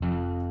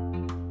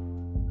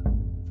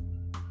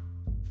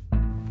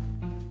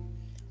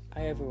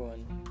Hi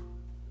everyone,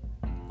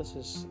 this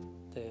is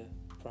the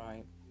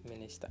Prime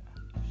Minister.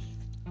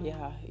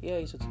 Here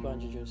is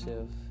Otubanjo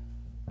Joseph,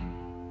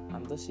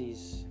 and this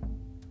is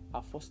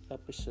our first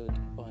episode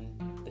on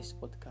this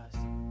podcast.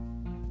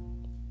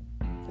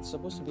 It's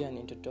supposed to be an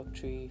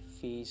introductory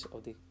phase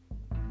of the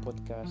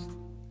podcast,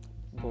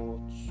 but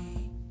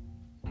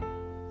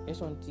I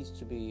just want it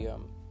to be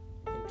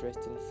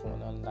interesting,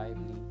 fun, and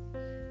lively.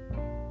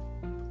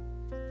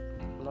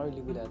 I'm not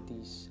really good at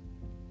this.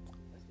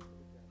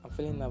 I'm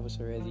feeling nervous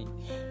already.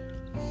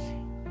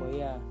 But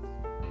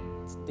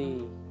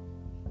today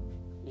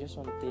I just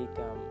want to take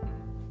a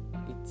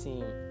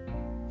theme,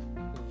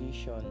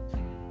 vision.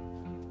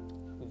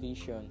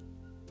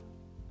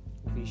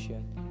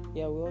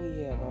 We all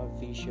hear about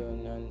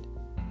vision, and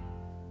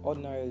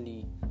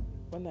ordinarily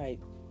when I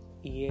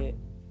hear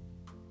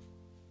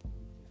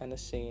when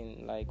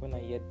I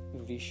hear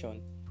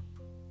vision,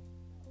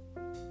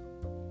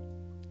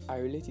 I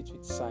relate it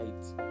with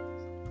sight,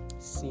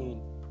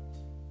 seeing.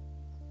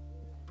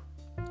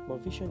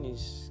 But vision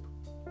is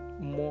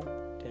more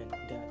than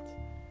that.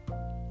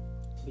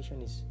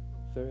 Vision is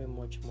very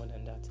much more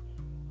than that.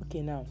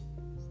 Okay, now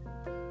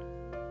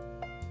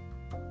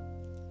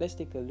let's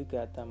take a look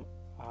at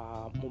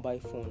our mobile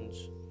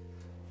phones.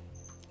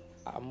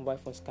 Our mobile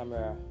phone's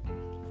camera,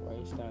 for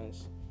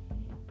instance.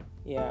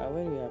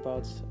 When we are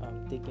about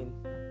taking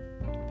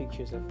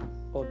pictures of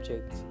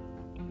objects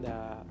that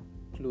are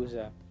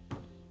closer,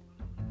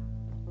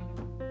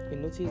 you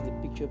notice the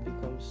picture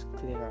becomes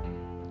clearer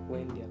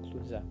when they are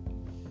closer.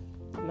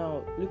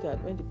 Now look at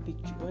when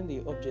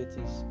the object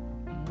is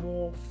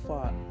more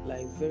far,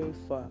 like very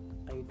far,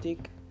 and you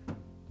take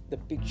the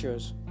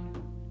pictures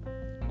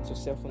with your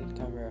cell phone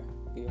camera,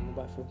 with your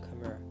mobile phone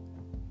camera,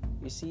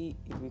 you see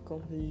it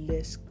becomes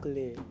less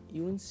clear.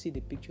 You won't see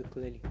the picture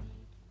clearly.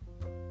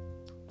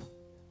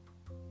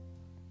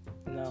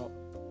 Now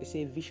they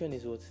say vision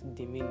is what's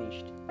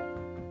diminished.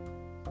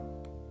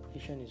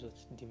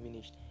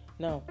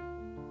 Now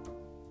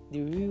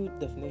the real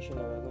definition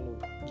that we're going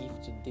to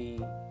give today,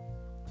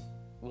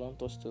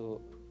 want us to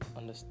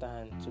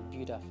understand, to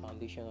build our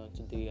foundation on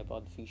today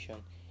about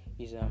vision,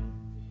 is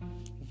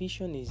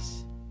vision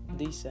is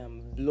this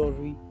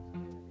blurry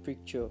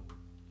picture.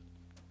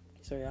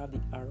 Sorry, I have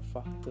the R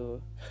factor,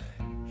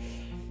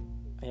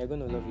 and you're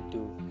gonna love it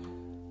though.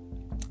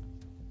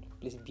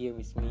 Please bear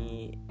with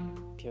me,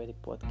 bear with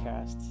the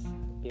podcast,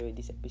 bear with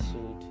this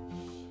episode.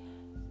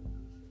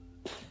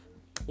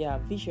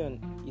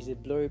 Vision is a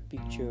blurry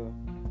picture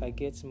that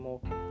gets more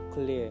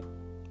clear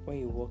when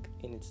you walk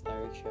in its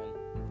direction.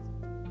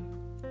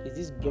 It's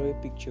this blurry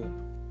picture.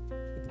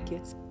 It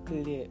gets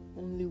clear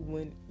only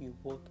when you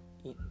walk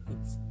in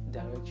its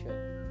direction.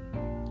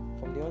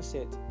 From the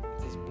onset,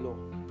 it is blur.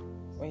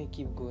 When you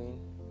keep going,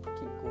 it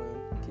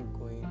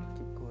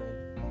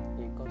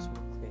becomes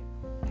more clear.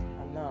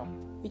 And now,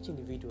 each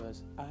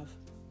individuals have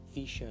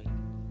vision,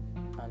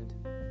 and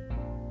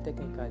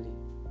technically,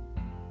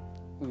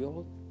 we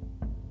all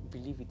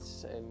believe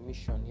it's a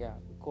mission. We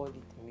call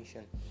it a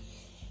mission.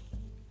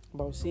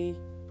 But I'll say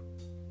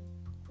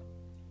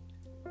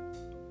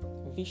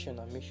vision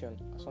and mission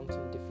are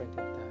something different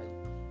entirely.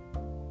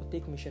 We'll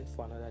take mission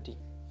for another day.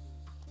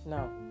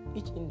 Now,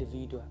 each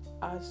individual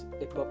has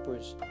a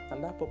purpose,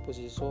 and that purpose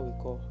is what we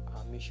call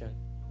our mission.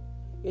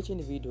 Each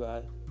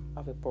individual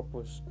have a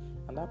purpose,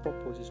 and that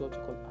purpose is what we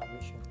call our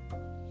mission.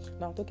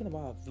 Now, talking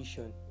about our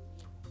vision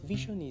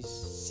is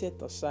set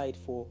aside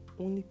for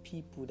only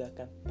people that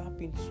can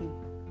tap into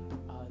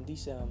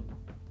this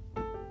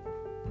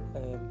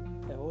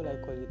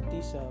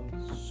this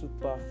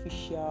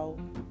superficial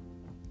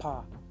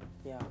power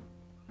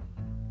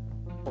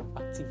of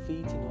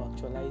activating or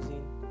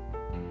actualizing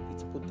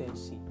its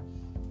potency.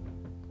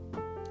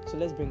 So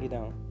let's bring it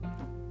down.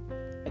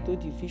 I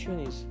told you vision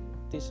is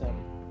this a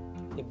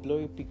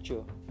blurry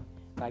picture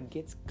that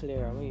gets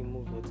clearer when you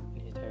move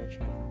in its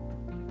direction.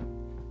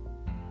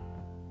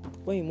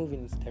 When you move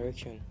in its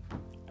direction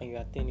and you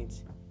attain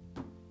it,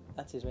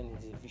 that is when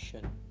it is a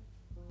vision.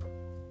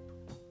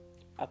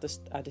 At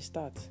the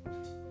start,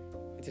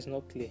 it is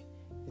not clear,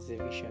 it's a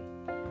vision.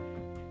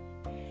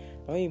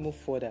 But when you move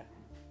further,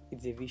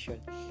 it's a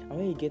vision. And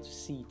when you get to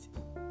see it,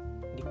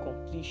 the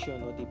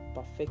completion or the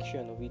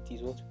perfection of it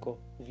is what we call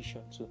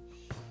vision too.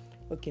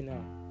 Okay,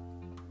 now,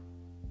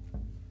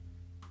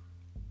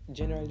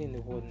 generally in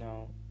the world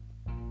now,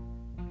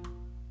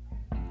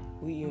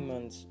 we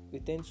humans, we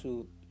tend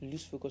to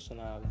lose focus on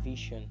our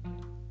vision.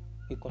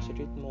 We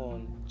concentrate more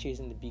on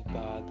chasing the big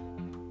bag,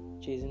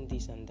 chasing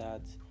this and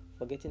that,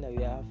 forgetting that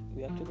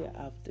we actually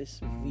have this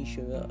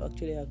vision. We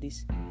actually have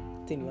this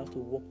thing we have to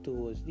work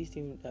towards. This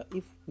thing that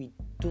if we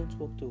don't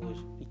work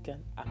towards, we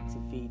can't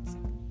activate.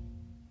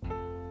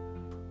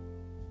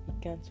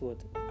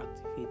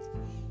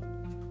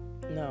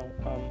 Now,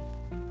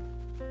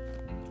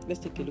 let's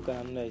take a look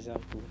at another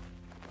example.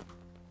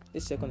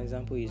 This second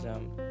example is a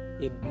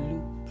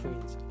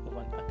blueprint of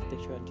an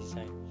architectural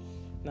design.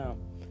 Now,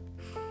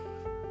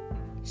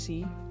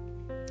 see,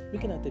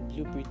 looking at the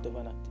blueprint of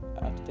an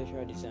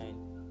architectural design,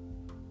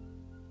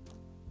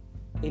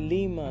 a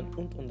layman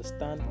won't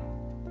understand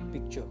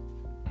picture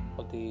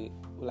or the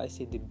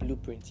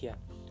blueprint here.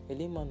 A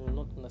layman will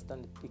not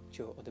understand the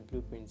picture or the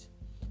blueprint.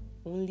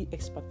 Only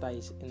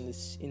expertise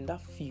in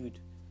that field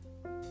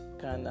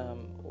can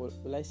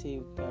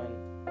can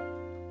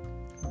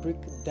break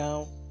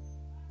down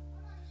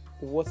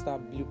what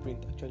that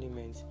blueprint actually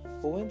meant.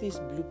 But when this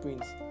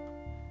blueprint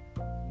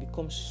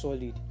becomes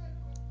solid,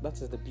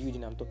 that is the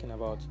building I'm talking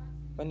about.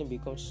 When it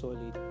becomes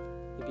solid,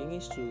 it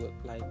begins to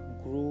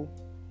grow,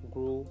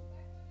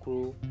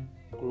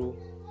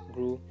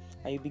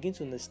 and you begin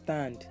to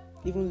understand.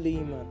 Even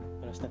layman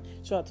understand.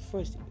 So at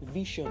first,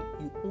 vision,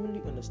 you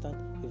only understand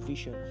a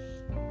vision.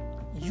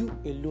 You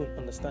alone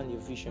understand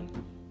your vision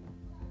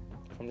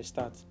from the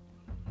start.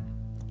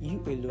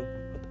 You alone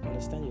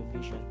understand your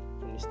vision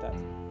from the start.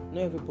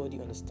 Not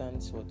everybody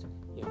understands what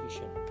your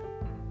vision.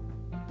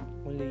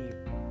 Only you.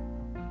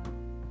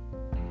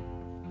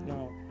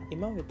 Now, a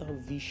man without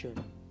vision,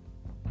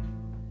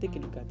 take a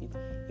look at it.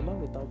 A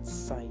man without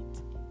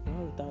sight, a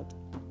man without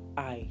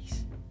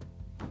eyes,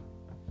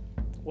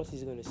 what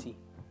is he going to see?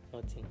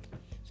 Nothing.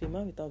 So a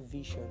man without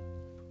vision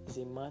is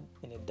a man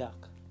in the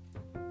dark.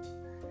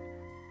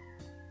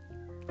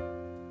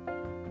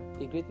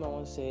 A great man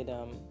once said,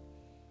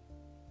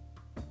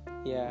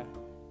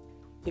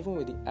 even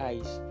with the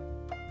eyes,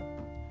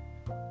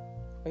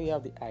 when you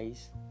have the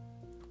eyes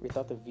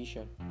without a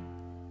vision,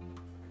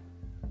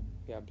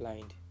 we are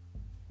blind.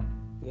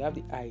 We have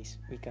the eyes,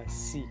 we can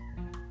see.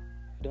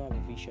 We don't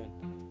have a vision,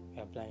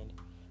 we are blind.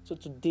 So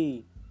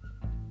today,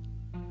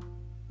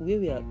 where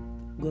we are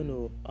going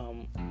to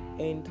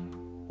end,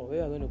 or where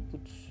we are going to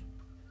put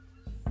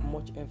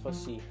much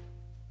emphasis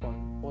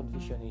on what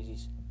vision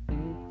is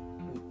who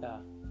we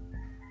are.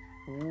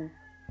 Who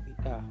we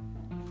are.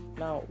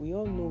 Now, we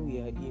all know we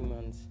are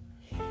humans.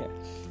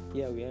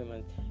 We are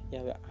humans.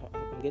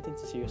 I'm getting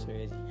too serious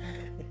already.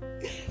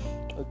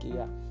 Okay,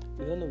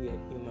 we all know we are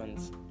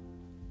humans.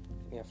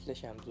 We are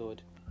flesh and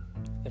blood.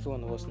 Every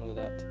one of us knows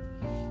that.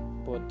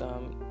 But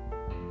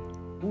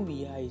who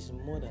we are is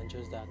more than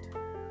just that.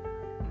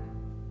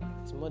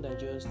 It's more than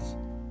just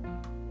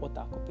what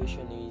our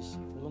occupation is.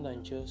 It's more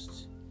than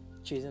just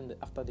chasing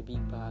after the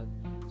big bag.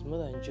 It's more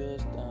than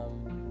just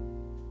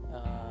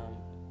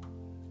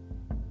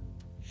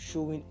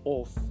showing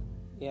off.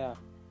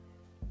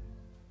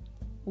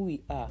 Who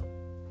we are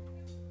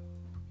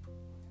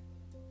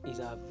is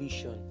our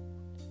vision.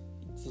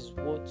 It is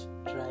what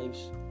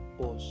drives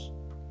us.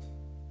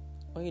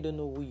 When you don't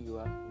know who you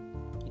are,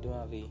 you don't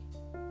have a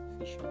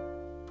vision.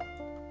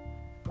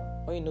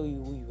 When you know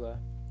who you are,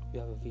 you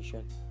have a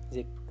vision. It's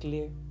a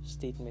clear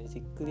statement. It's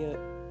a clear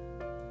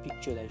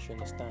picture that you should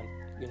understand.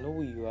 You know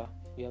who you are,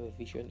 you have a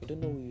vision. You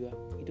don't know who you are,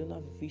 you don't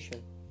have a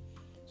vision.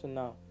 So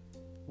now,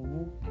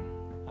 who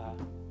are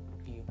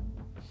you?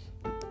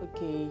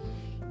 Okay,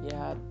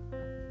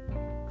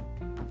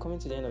 coming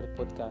to the end of the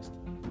podcast.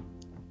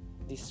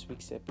 This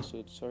week's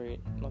episode.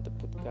 Sorry, not the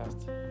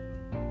podcast.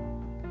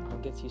 I'll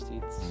get used to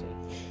it soon.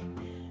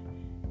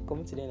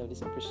 Coming to the end of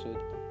this episode.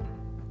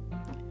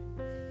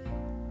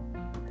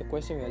 The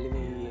question we are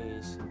leaving you here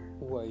is: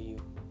 who are you?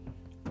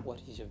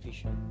 What is your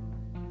vision?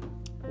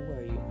 Who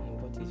are you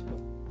and what is your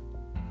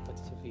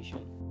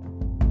vision?